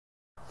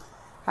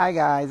Hi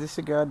guys, it's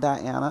your girl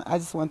Diana. I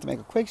just wanted to make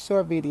a quick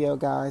short video,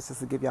 guys, just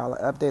to give y'all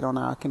an update on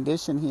our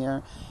condition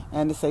here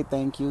and to say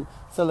thank you.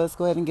 So let's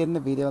go ahead and get in the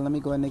video. Let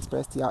me go ahead and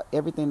express to y'all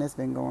everything that's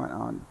been going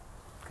on,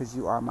 because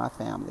you are my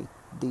family,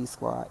 D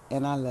Squad,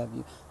 and I love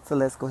you. So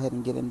let's go ahead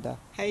and get in the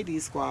Hey D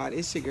Squad,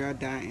 it's your girl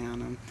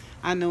Diana.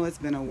 I know it's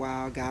been a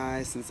while,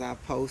 guys, since I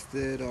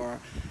posted or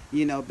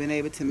been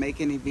able to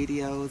make any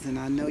videos, and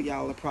I know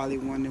y'all are probably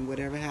wondering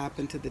whatever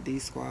happened to the D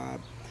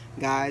Squad.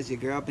 Guys, your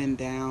girl been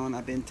down.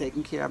 I've been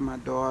taking care of my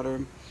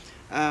daughter.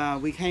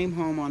 We came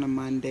home on a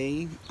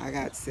Monday. I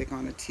got sick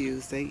on a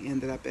Tuesday.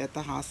 Ended up at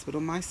the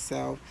hospital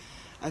myself.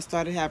 I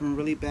started having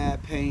really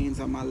bad pains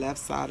on my left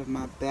side of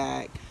my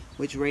back,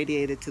 which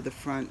radiated to the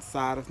front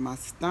side of my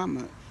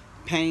stomach.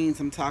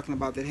 Pains I'm talking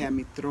about that had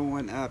me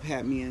throwing up,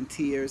 had me in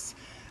tears,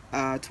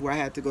 to where I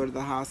had to go to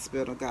the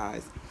hospital,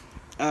 guys.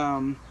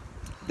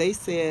 They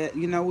said,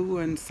 we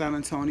were in San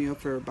Antonio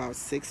for about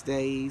 6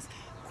 days.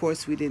 Of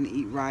course, we didn't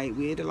eat right.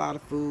 We ate a lot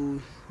of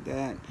food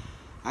that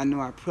I know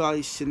I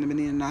probably shouldn't have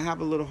been eating. I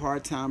have a little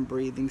hard time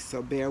breathing,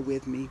 so bear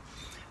with me.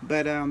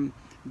 But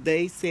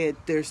they said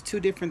there's two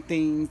different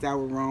things that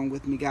were wrong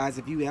with me, guys.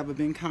 If you ever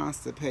been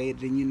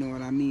constipated, and you know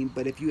what I mean.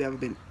 But if you ever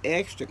been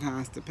extra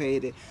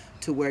constipated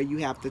to where you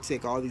have to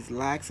take all these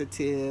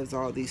laxatives,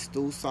 all these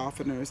stool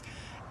softeners,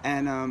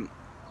 and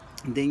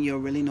then you'll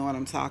really know what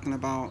I'm talking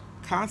about.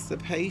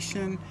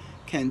 Constipation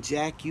can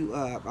jack you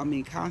up. I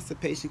mean,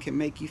 constipation can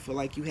make you feel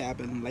like you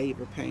having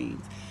labor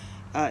pains.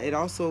 It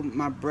also,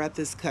 my breath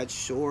is cut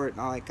short.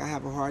 Like, I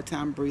have a hard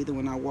time breathing.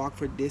 When I walk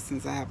for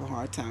distance, I have a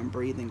hard time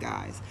breathing,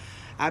 guys.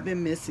 I've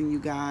been missing you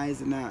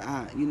guys, and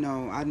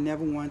I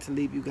never want to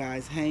leave you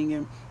guys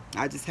hanging.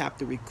 I just have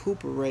to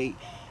recuperate.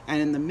 And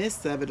in the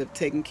midst of it, of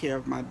taking care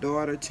of my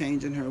daughter,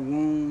 changing her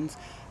wounds,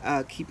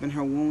 keeping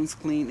her wounds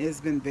clean,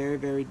 it's been very,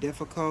 very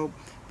difficult.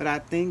 But I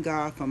thank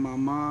God for my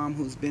mom,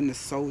 who's been a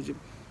soldier.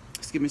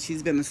 Excuse me,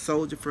 she's been a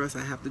soldier for us.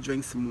 I have to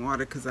drink some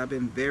water because I've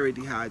been very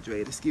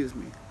dehydrated. Excuse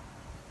me.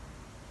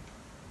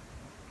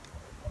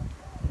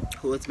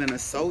 Who has been a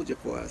soldier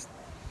for us.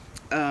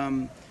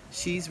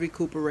 She's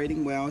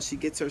recuperating well. She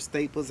gets her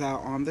staples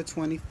out on the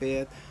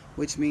 25th,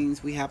 which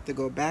means we have to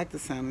go back to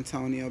San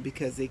Antonio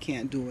because they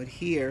can't do it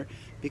here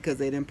because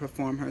they didn't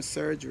perform her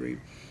surgery.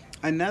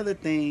 Another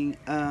thing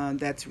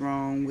that's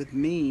wrong with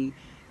me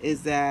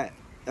is that,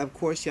 of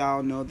course,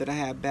 y'all know that I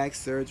had back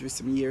surgery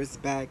some years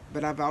back,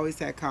 but I've always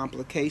had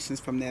complications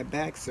from that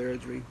back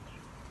surgery.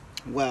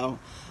 Well,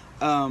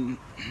 I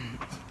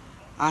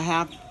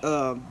have,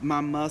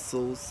 my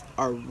muscles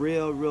are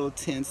real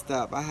tensed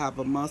up. I have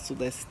a muscle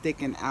that's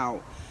sticking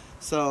out.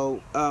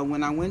 So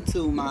when I went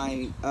to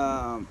my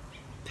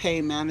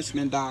pain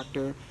management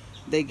doctor,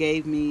 they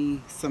gave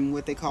me some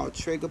what they call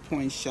trigger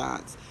point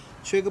shots.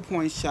 Trigger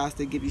point shots,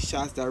 they give you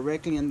shots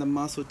directly in the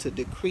muscle to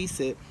decrease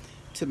it,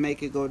 to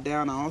make it go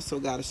down. I also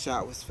got a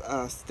shot with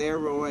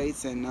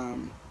steroids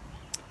and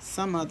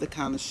some other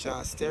kind of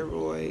shot.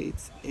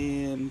 Steroids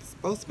and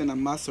supposed to be a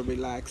muscle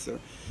relaxer.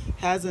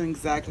 Hasn't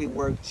exactly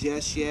worked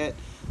just yet.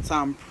 So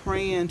I'm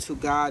praying to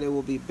God it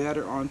will be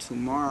better on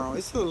tomorrow.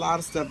 It's a lot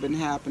of stuff been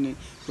happening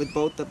with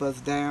both of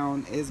us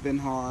down. It's been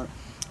hard.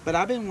 But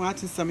I've been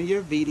watching some of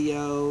your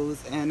videos,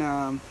 and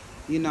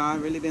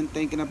I've really been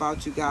thinking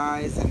about you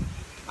guys, and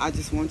I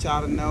just want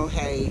y'all to know,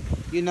 hey,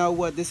 you know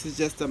what, this is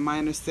just a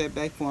minor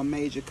setback for a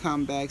major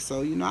comeback.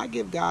 So, I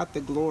give God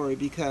the glory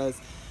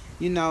because,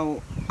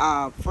 the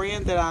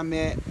friend that I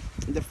met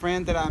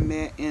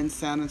in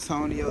San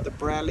Antonio, the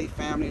Bradley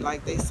family,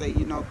 like they say,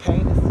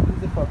 pain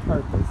is used for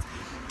purpose.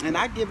 And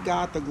I give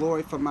God the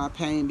glory for my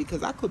pain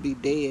because I could be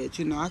dead,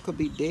 I could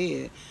be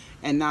dead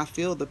and not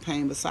feel the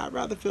pain. But so I'd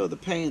rather feel the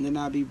pain than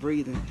not be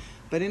breathing.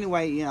 But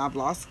anyway, I've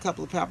lost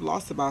I've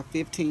lost about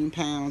 15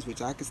 pounds,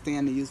 which I could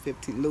stand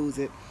to lose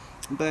it.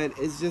 But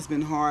it's just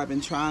been hard. I've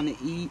been trying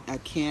to eat. I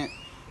can't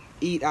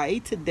eat. I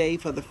ate today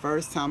for the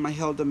first time. I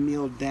held a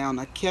meal down.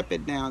 I kept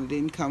it down. It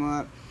didn't come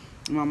up.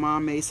 My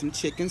mom made some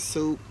chicken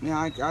soup.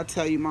 I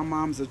tell you, my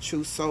mom's a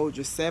true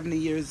soldier, 70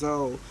 years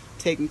old,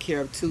 taking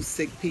care of 2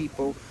 sick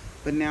people.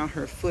 But now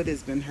her foot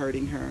has been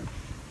hurting her.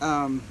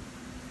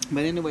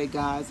 But anyway,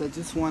 guys, I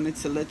just wanted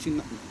to let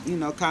you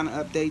know, kind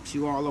of update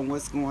you all on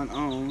what's going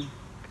on.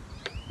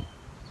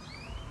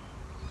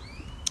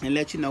 And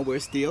let you know we're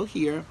still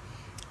here.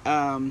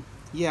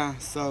 Yeah,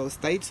 so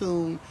stay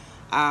tuned.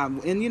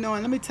 And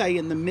let me tell you,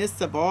 in the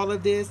midst of all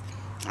of this,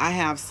 I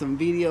have some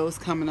videos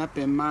coming up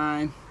in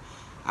mind.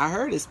 I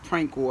heard it's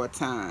prank war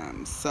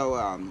time. So,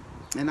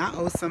 and I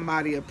owe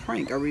somebody a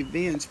prank, a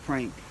revenge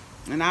prank.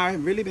 And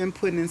I've really been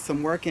putting in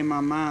some work in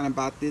my mind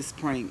about this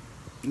prank.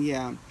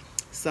 Yeah.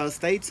 So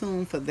stay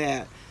tuned for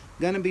that.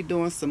 Gonna be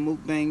doing some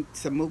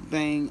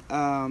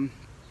mukbang,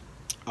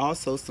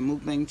 also some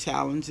mukbang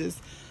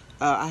challenges.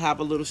 I have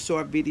a little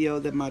short video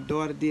that my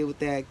daughter did with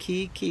that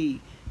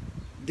Kiki.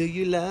 Do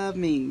you love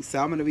me? So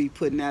I'm gonna be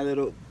putting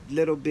that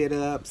little bit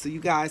up so you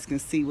guys can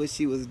see what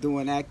she was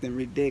doing, acting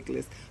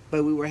ridiculous.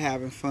 But we were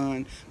having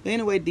fun. But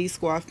anyway, D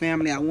Squad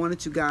family, I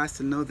wanted you guys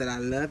to know that I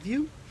love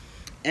you.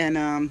 And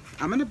I'm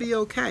gonna be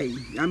okay.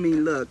 I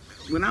mean, look,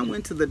 when I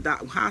went to the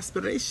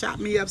hospital, they shot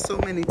me up so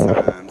many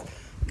times.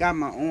 Got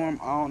my arm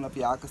on up.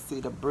 Y'all can see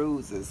the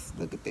bruises.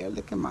 Look at there.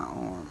 Look at my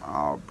arm,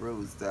 all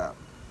bruised up.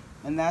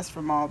 And that's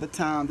from all the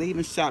time. They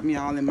even shot me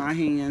all in my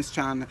hands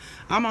trying to.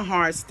 I'm a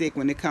hard stick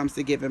when it comes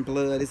to giving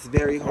blood. It's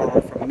very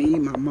hard for me,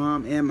 my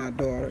mom, and my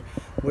daughter.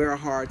 We're a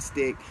hard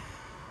stick.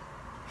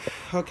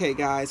 Okay,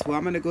 guys. Well,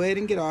 I'm going to go ahead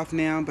and get off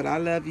now. But I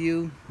love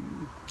you.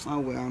 Oh,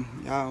 well.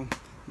 Y'all,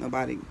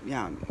 nobody.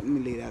 Y'all, let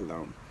me leave that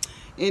alone.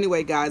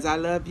 Anyway, guys, I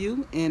love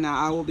you, and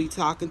I will be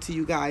talking to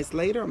you guys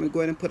later. I'm going to go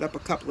ahead and put up a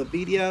couple of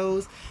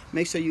videos.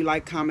 Make sure you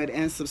like, comment,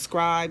 and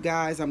subscribe,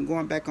 guys. I'm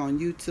going back on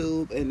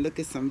YouTube and look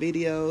at some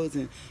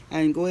videos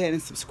and go ahead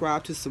and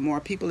subscribe to some more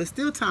people. It's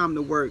still time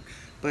to work,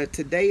 but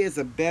today is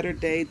a better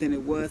day than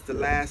it was the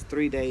last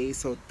 3 days,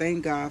 so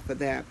thank God for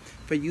that.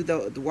 For you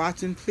though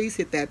watching, please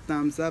hit that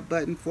thumbs up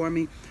button for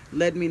me.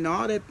 Let me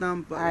know that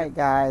thumb button. All right,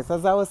 guys,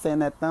 as I was saying,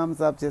 that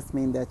thumbs up just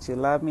means that you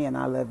love me, and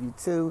I love you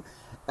too.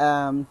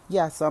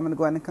 Yeah, so I'm going to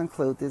go ahead and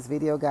conclude this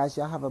video, guys.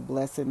 Y'all have a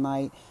blessed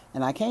night.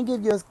 And I can't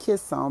give you a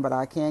kiss song, but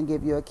I can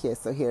give you a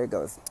kiss. So here it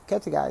goes.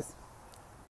 Catch you guys.